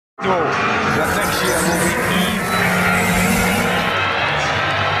that next year will be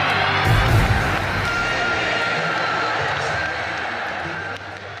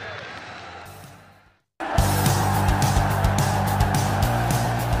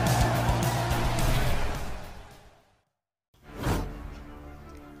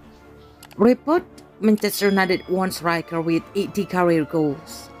Report: Manchester United won striker with 80 career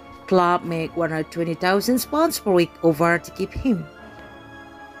goals. Club make £120,000 per week over to keep him.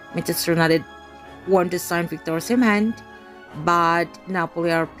 Manchester United want to sign Victor Osimhen, but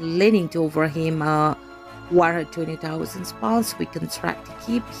Napoli are planning to offer him a £120,000 week contract to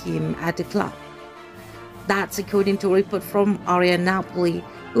keep him at the club. That's according to a report from Area Napoli,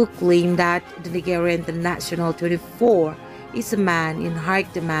 who claim that the Nigerian international 24 is a man in high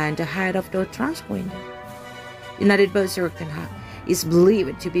demand ahead of the transfer window. United boss Erik Ten Hag is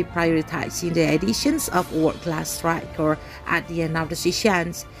believed to be prioritizing the additions of a world-class striker at the end of the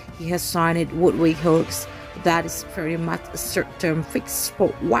season. He has signed woodward hooks. That is very much a short-term fix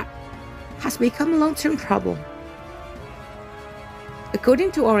for what has become a long-term problem.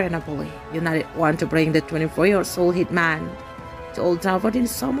 According to Area Napoli, United want to bring the 24-year-old hitman to Old Trafford in the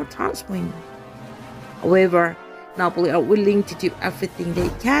summer transfer window. However, Napoli are willing to do everything they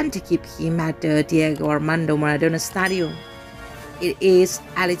can to keep him at the Diego Armando Maradona Stadium. It is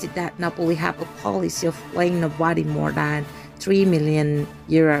alleged that Napoli have a policy of paying nobody more than €3 million,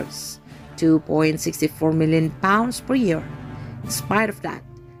 £2.64 million per year. In spite of that,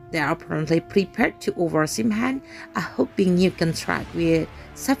 they are apparently prepared to offer Osimhen a hoping new contract with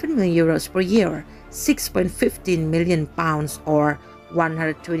 €7 million per year, £6.15 million or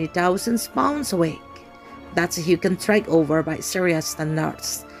 £120,000 a week. That's a huge contract over by Serie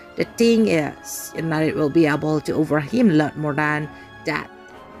standards. The thing is, United will be able to offer him a lot more than that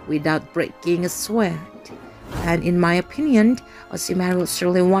without breaking a sweat. And in my opinion, Osimhen will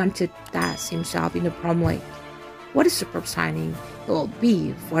surely want to test himself in the Premier League. What a superb signing it will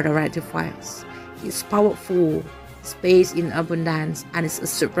be for the Red Devils. He's powerful, space in abundance, and is a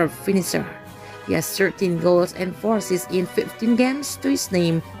superb finisher. He has 13 goals and 4 assists in 15 games to his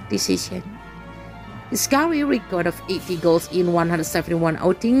name this season. His career record of 80 goals in 171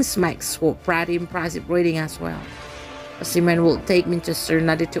 outings makes for pretty impressive rating as well. Osimhen will take Manchester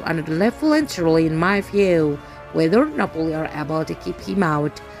United to another level, and truly, in my view, whether Napoli are able to keep him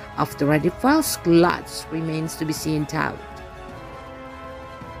out of the Red Devils' clutch remains to be seen out.